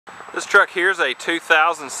This truck here is a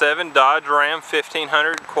 2007 Dodge Ram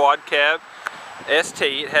 1500 quad cab ST.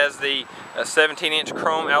 It has the 17-inch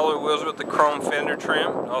chrome alloy wheels with the chrome fender trim.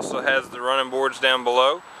 It also has the running boards down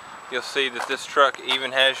below. You'll see that this truck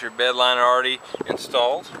even has your bed liner already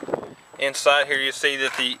installed. Inside here you see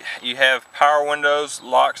that you have power windows,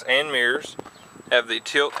 locks, and mirrors. Have the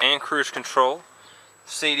tilt and cruise control,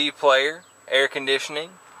 CD player, air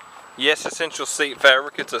conditioning. Yes Essential seat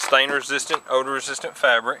fabric. It's a stain resistant, odor resistant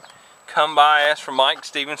fabric. Come by, ask for Mike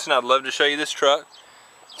Stevenson. I'd love to show you this truck.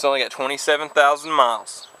 It's only got 27,000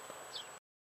 miles.